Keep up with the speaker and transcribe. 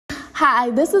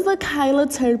Hi, this is Kyla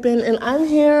Turpin, and I'm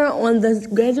here on the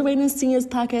Graduating Seniors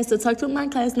podcast to talk to my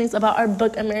classmates about our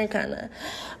book, Americana,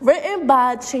 written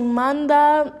by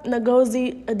Chimamanda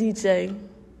Ngozi Adichie.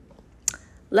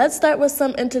 Let's start with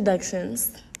some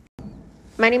introductions.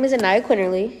 My name is Anaya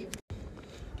Quinterly.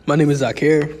 My name is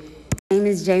Zakir. My name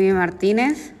is Jamie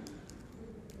Martinez.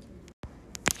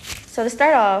 So to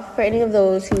start off, for any of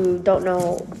those who don't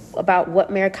know about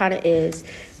what Americana is,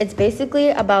 it's basically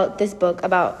about this book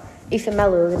about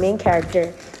Ifemelu, the main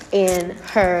character, and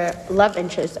her love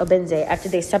interest, Obenze, after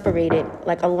they separated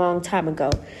like a long time ago.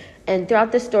 And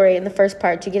throughout the story, in the first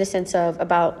part, you get a sense of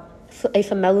about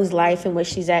Ifemelu's life and where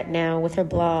she's at now with her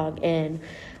blog, and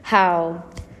how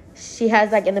she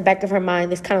has like in the back of her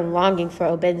mind this kind of longing for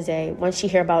Obenze once she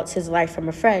hears about his life from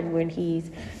a friend when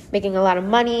he's making a lot of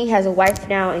money, has a wife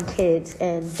now and kids.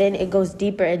 And then it goes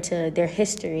deeper into their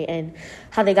history and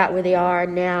how they got where they are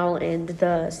now and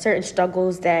the certain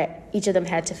struggles that each of them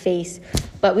had to face.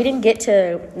 But we didn't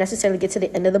necessarily get to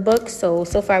the end of the book. So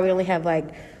far we only have like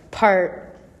part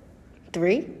 2.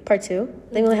 I think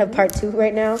we only have part 2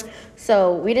 right now.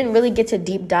 So we didn't really get to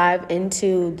deep dive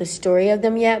into the story of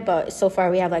them yet. But so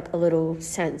far we have like a little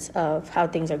sense of how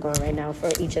things are going right now for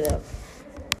each of them.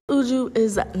 Uju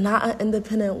is not an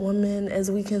independent woman, as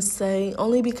we can say,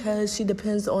 only because she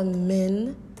depends on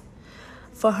men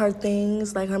for her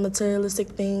things, like her materialistic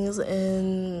things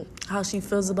and how she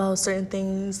feels about certain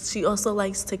things. She also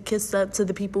likes to kiss up to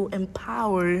the people in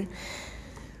power.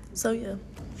 So, yeah.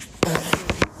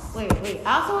 Wait.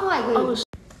 I also want to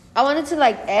I wanted to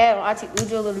add on Auntie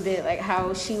Uju a little bit, like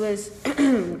how she was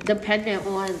dependent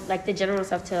on like the general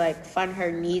stuff to like fund her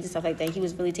needs and stuff like that. He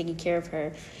was really taking care of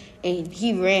her, and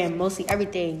he ran mostly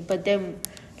everything. But then,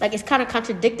 like, it's kind of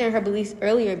contradicting her beliefs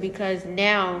earlier, because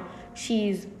now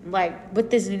she's like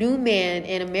with this new man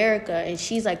in America, and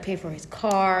she's like paying for his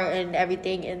car and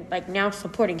everything, and like now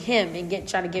supporting him and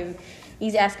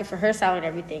he's asking for her salary and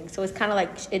everything. So it's kind of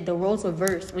like the roles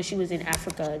reversed when she was in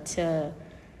Africa to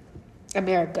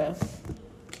America.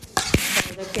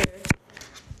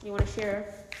 You want to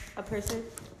share a person?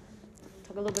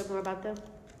 Talk a little bit more about them?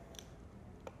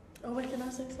 Oh, wait, can I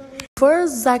say something? Before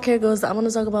Zakir goes, I want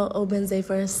to talk about Obenze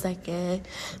for a second.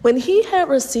 When he had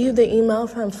received the email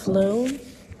from Flu,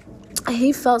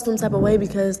 he felt some type of way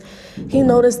because he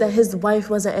noticed that his wife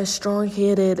wasn't as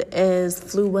strong-headed as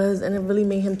Flu was, and it really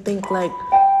made him think like,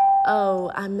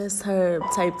 oh, I miss her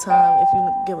type time, if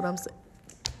you get what I'm saying.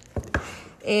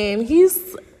 And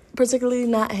he's particularly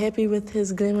not happy with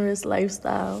his glamorous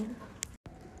lifestyle.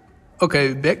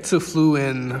 Okay, back to Flu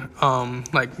and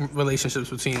relationships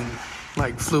between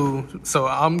Flu. So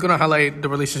I'm gonna highlight the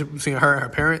relationship between her and her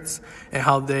parents and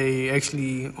how they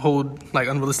actually hold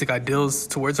unrealistic ideals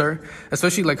towards her,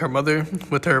 especially her mother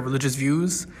with her religious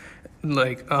views.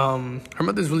 Her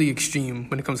mother's really extreme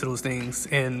when it comes to those things,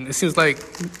 and it seems like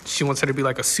she wants her to be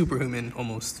like a superhuman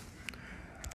almost.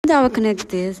 I would connect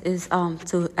this is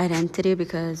to identity,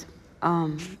 because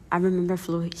I remember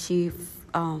Flu, she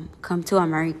come to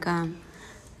America.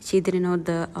 She didn't know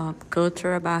the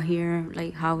culture about here,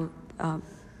 like how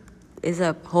it's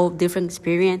a whole different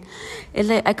experience. It's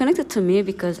I connected to me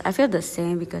because I feel the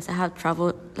same, because I have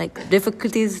trouble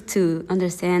difficulties to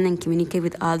understand and communicate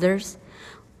with others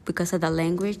because of the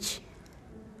language.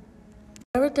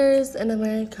 Characters in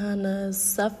Americana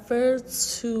suffer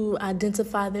to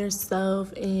identify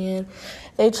themselves, and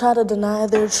they try to deny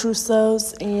their true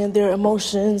selves and their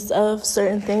emotions of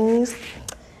certain things.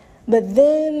 But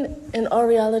then, in all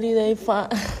reality, they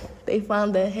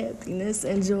find their happiness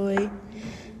and joy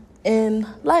in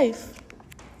life.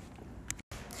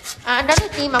 Another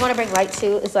theme I want to bring light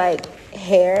to is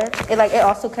hair. It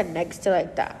also connects to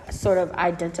the sort of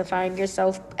identifying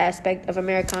yourself aspect of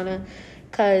Americana.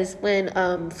 Because when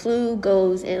Flu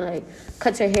goes and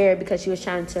cuts her hair because she was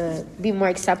trying to be more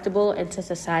acceptable into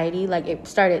society, it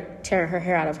started tearing her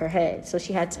hair out of her head. So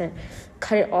she had to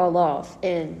cut it all off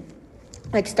and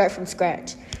start from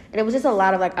scratch. And it was just a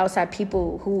lot of outside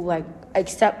people who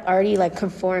already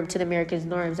conformed to the American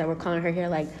norms that were calling her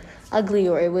hair ugly,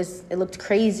 or it looked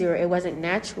crazy, or it wasn't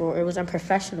natural, or it was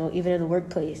unprofessional, even in the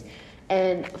workplace.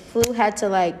 And Flu had to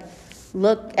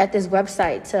look at this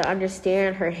website to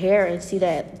understand her hair and see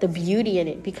that the beauty in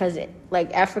it, because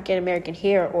African American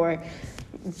hair or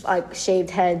shaved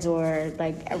heads or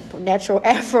natural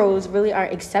afros really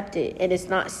aren't accepted, and it's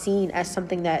not seen as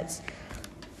something that's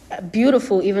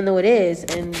beautiful, even though it is.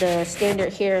 And the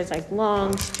standard hair is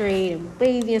long, straight, and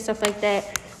wavy and stuff like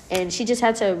that. And she just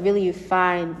had to really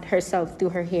find herself through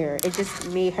her hair. It just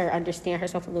made her understand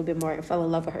herself a little bit more and fell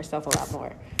in love with herself a lot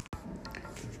more.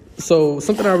 So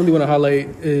something I really want to highlight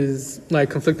is like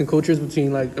conflicting cultures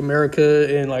between like America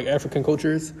and like African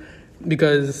cultures,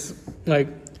 because like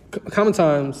common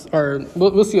times are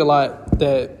we'll see a lot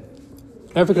that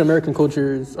African American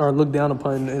cultures are looked down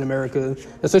upon in America,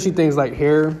 especially things like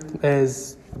hair,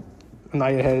 as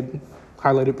Anaya had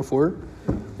highlighted before.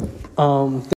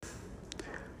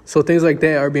 So things like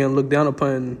that are being looked down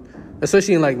upon,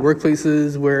 especially in like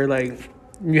workplaces where like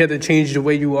you have to change the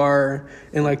way you are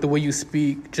and like the way you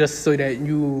speak just so that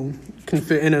you can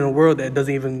fit in a world that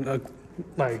doesn't even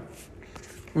like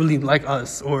really like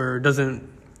us or doesn't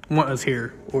want us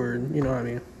here, or you know what I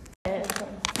mean.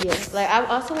 Yeah, like I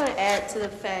also want to add to the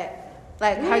fact,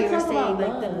 like how you were saying,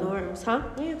 like the norms, huh?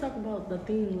 We need to talk about the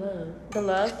theme love. The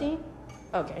love thing.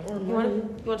 Okay, you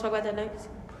want to talk about that next?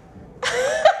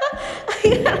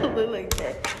 You don't look like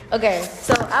that. Okay,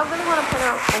 so I really want to point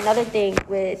out another thing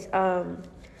with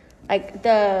like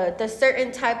the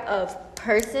certain type of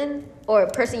person or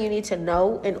person you need to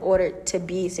know in order to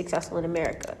be successful in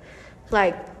America,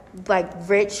 like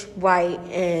rich, white,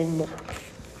 and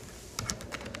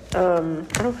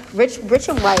rich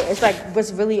and white is like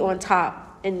what's really on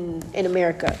top in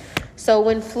America. So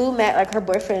when Flu met like her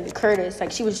boyfriend Curtis,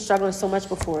 like she was struggling so much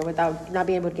before without not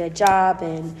being able to get a job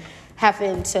and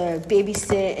having to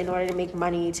babysit in order to make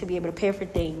money to be able to pay for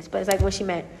things. But it's like when she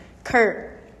met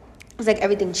Kurt, it's like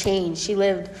everything changed. She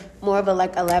lived more of a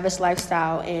lavish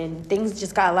lifestyle and things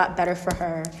just got a lot better for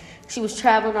her. She was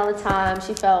traveling all the time.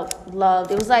 She felt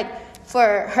loved. It was like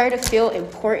for her to feel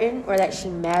important or that she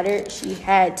mattered, she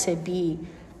had to be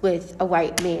with a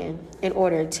white man in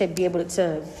order to be able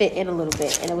to fit in a little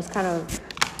bit. And it was kind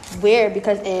of weird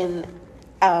because in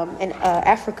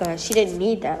Africa, she didn't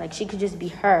need that. Like she could just be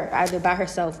her, either by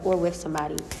herself or with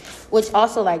somebody, which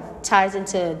also like ties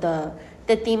into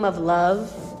the theme of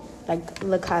love,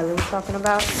 like Kyla was talking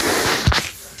about.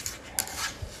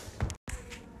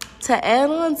 To add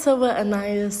on to what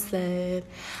Anaya said,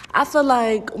 I feel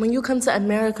like when you come to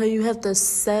America, you have to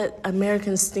set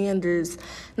American standards.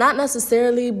 Not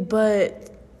necessarily, but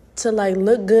to like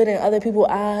look good in other people's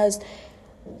eyes.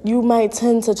 You might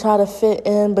tend to try to fit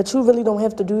in, but you really don't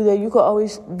have to do that. You could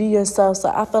always be yourself. So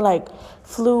I feel like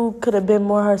Flu could have been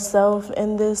more herself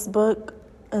in this book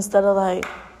instead of like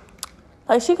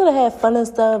she could have had fun and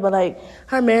stuff, but like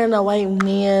her marrying a white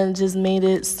man just made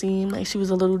it seem like she was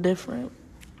a little different.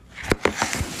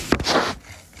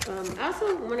 I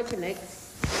also want to connect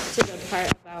to the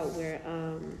part about where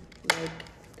like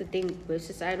the thing with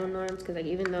societal norms, because like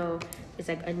even though it's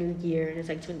like a new year and it's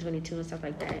like 2022 and stuff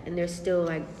like that, and they're still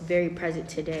like very present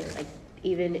today, like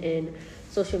even in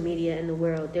social media in the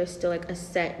world, there's still like a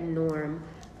set norm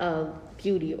of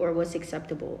beauty or what's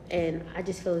acceptable. And I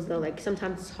just feel as though like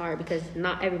sometimes it's hard because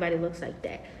not everybody looks like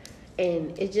that.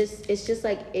 And it's just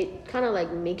like it kind of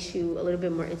like makes you a little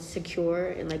bit more insecure,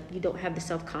 and like you don't have the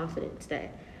self-confidence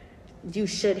that you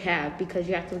should have, because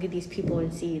you have to look at these people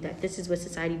and see that this is what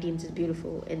society deems as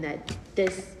beautiful and that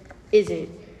this isn't.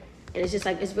 And it's just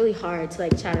like it's really hard to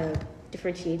like try to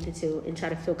differentiate the two and try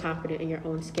to feel confident in your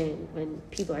own skin when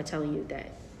people are telling you that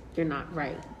you're not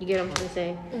right. You get what I'm trying to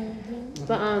say? Mm-hmm.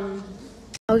 But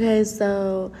okay,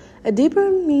 so a deeper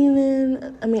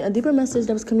message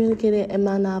that was communicated in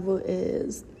my novel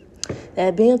is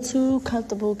that being too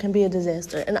comfortable can be a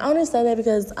disaster. And I only say that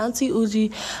because Auntie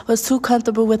Uji was too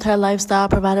comfortable with her lifestyle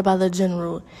provided by the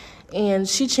general. And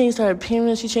she changed her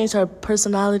appearance, she changed her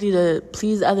personality to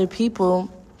please other people.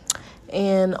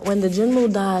 And when the general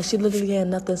died, she literally had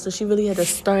nothing. So she really had to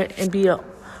start and be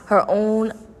her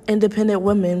own independent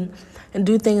woman and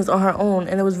do things on her own.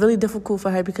 And it was really difficult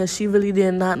for her because she really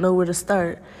did not know where to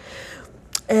start.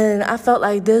 And I felt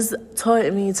like this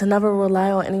taught me to never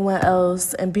rely on anyone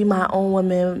else and be my own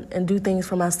woman and do things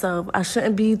for myself. I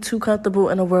shouldn't be too comfortable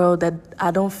in a world that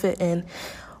I don't fit in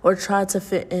or try to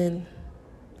fit in.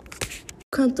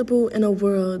 Comfortable in a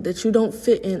world that you don't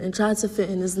fit in and try to fit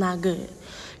in is not good.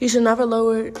 You should never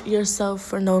lower yourself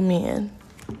for no man.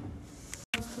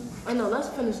 Oh no, let's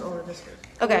finish all of this first.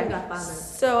 Okay,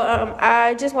 so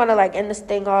I just want to like end this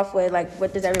thing off with like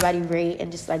what does everybody rate,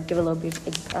 and just like give a little bit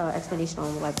explanation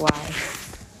on like why.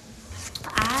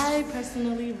 I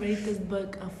personally rate this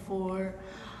book a 4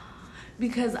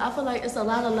 because I feel like it's a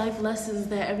lot of life lessons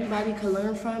that everybody could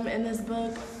learn from in this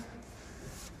book.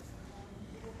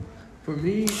 For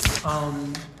me,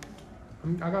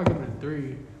 I gotta give it a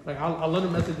 3. Like I love the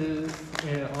messages,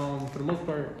 and for the most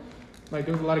part, like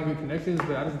there was a lot of good connections,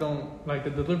 but I just don't like the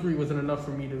delivery wasn't enough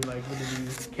for me to like really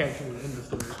be captured in the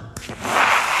story.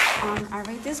 I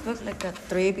rate this book like a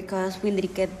 3 because we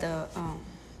didn't get the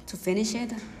to finish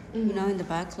it, you know, in the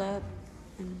back club,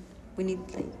 and we need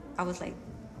like I was like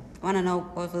want to know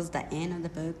what was the end of the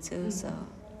book too. So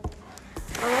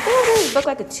I think I gave this book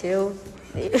like a 2.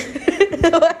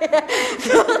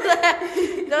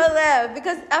 Don't laugh,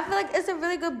 because I feel like it's a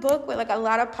really good book with like a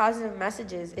lot of positive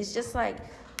messages. It's just like,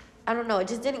 I don't know, it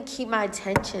just didn't keep my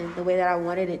attention the way that I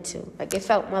wanted it to. Like, it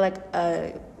felt more like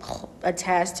a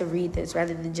task to read this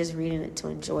rather than just reading it to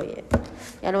enjoy it.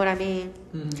 Y'all know what I mean?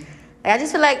 Mm-hmm.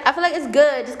 Like, I feel like it's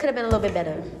good. It just could have been a little bit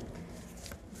better.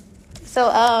 So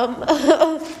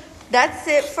that's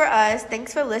it for us.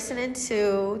 Thanks for listening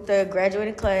to the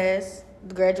graduating class,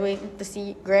 the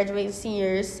graduating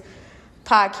seniors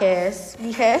podcast.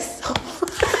 We had so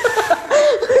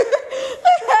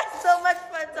much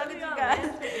fun talking to you guys,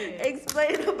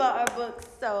 explaining about our books.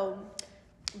 So,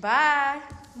 bye.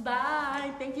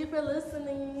 Bye. Thank you for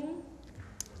listening.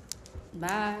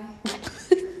 bye.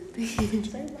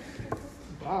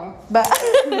 Bye.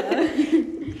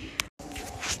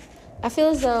 I feel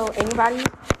as though anybody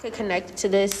could connect to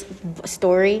this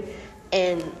story,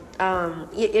 and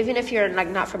even if you're like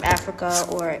not from Africa,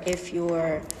 or if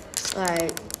you're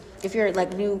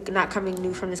like new, not coming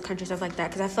new from this country, stuff like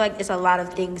that, because I feel like it's a lot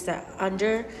of things that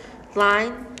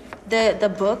underline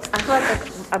the book. I feel like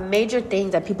a major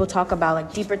thing that people talk about,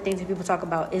 like deeper things that people talk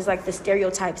about, is like the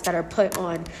stereotypes that are put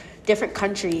on different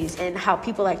countries, and how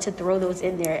people like to throw those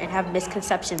in there and have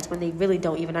misconceptions when they really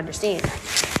don't even understand.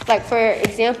 Like, for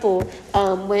example,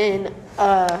 when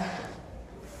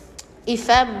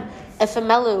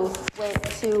Ifemelu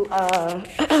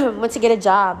went to get a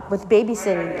job with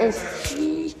babysitting, and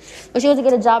she went to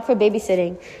get a job for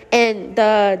babysitting, and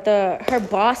her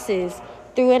bosses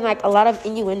threw in like a lot of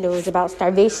innuendos about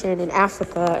starvation in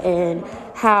Africa, and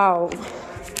how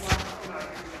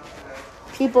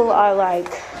people are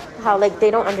like, how like they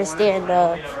don't understand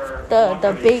the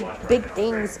big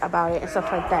things about it and stuff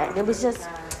like that. And it was just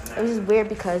weird,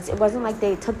 because it wasn't like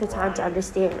they took the time to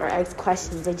understand or ask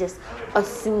questions. They just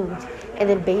assumed and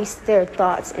then based their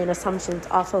thoughts and assumptions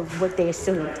off of what they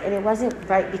assumed, and it wasn't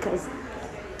right, because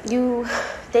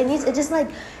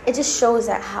it just shows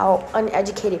that how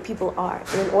uneducated people are,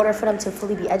 and in order for them to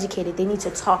fully be educated, they need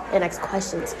to talk and ask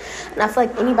questions. And I feel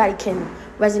like anybody can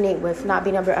resonate with not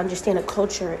being able to understand a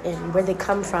culture and where they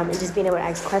come from, and just being able to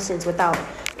ask questions without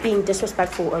being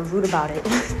disrespectful or rude about it.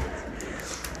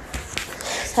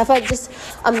 So I feel like just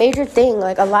a major thing,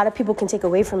 like a lot of people can take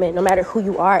away from it, no matter who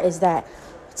you are, is that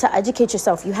to educate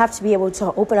yourself, you have to be able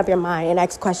to open up your mind and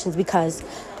ask questions, because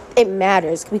it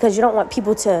matters, because you don't want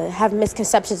people to have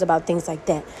misconceptions about things like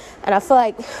that. And I feel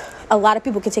like a lot of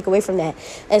people can take away from that.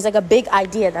 It's like a big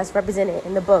idea that's represented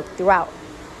in the book throughout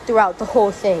the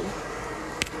whole thing.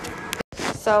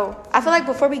 So I feel like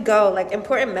before we go, like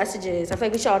important messages, I feel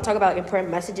like we should all talk about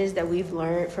important messages that we've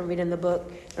learned from reading the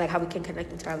book, like how we can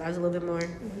connect into our lives a little bit more.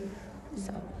 Mm-hmm.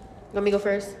 So, let me go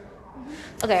first?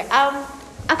 Mm-hmm. Okay.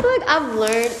 I feel like I've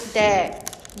learned that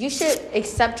you should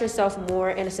accept yourself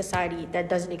more in a society that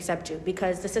doesn't accept you,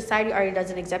 because the society already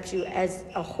doesn't accept you as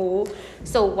a whole.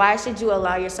 So why should you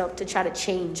allow yourself to try to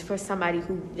change for somebody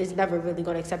who is never really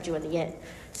going to accept you in the end?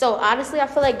 So honestly, I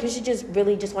feel like you should just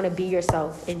really just want to be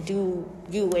yourself and do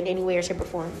you in any way or shape or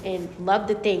form, and love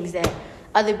the things that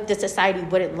the society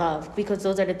wouldn't love, because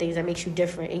those are the things that makes you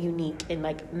different and unique and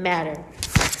like matter.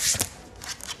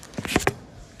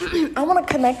 I want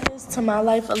to connect this to my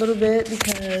life a little bit,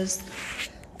 because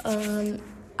I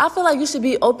feel like you should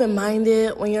be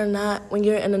open-minded when you're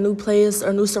in a new place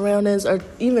or new surroundings, or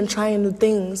even trying new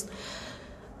things.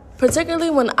 Particularly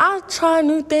when I try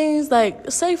new things, like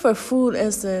say for food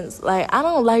instance, like I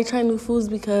don't like trying new foods,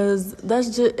 because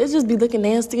it just be looking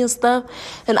nasty and stuff,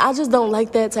 and I just don't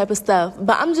like that type of stuff.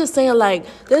 But I'm just saying, like,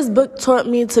 this book taught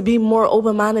me to be more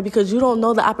open-minded, because you don't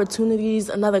know the opportunities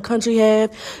another country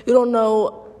have. You don't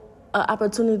know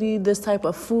opportunity this type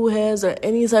of food has, or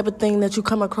any type of thing that you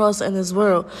come across in this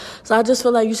world. So I just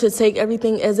feel like you should take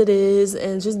everything as it is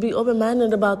and just be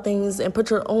open-minded about things, and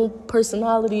put your own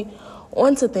personality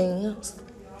onto things.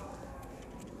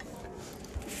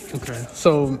 Okay,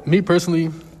 so me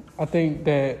personally, I think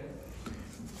that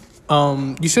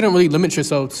you shouldn't really limit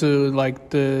yourself to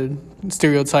like the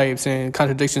stereotypes and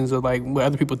contradictions of like what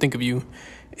other people think of you,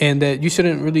 and that you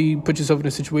shouldn't really put yourself in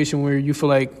a situation where you feel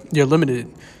like you're limited.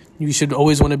 You should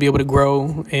always want to be able to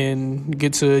grow and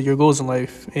get to your goals in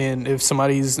life. And if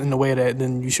somebody's in the way of that,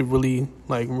 then you should really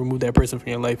like remove that person from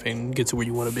your life and get to where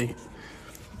you want to be.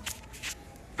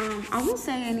 I won't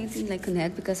say anything like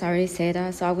connect, because I already said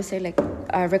that. So I would say like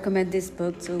I recommend this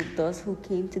book to those who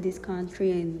came to this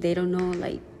country and they don't know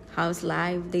like how's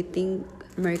life. They think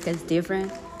America is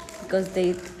different because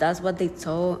that's what they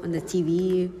saw on the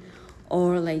TV,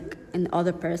 or like an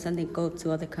other person they go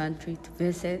to other country to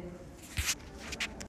visit.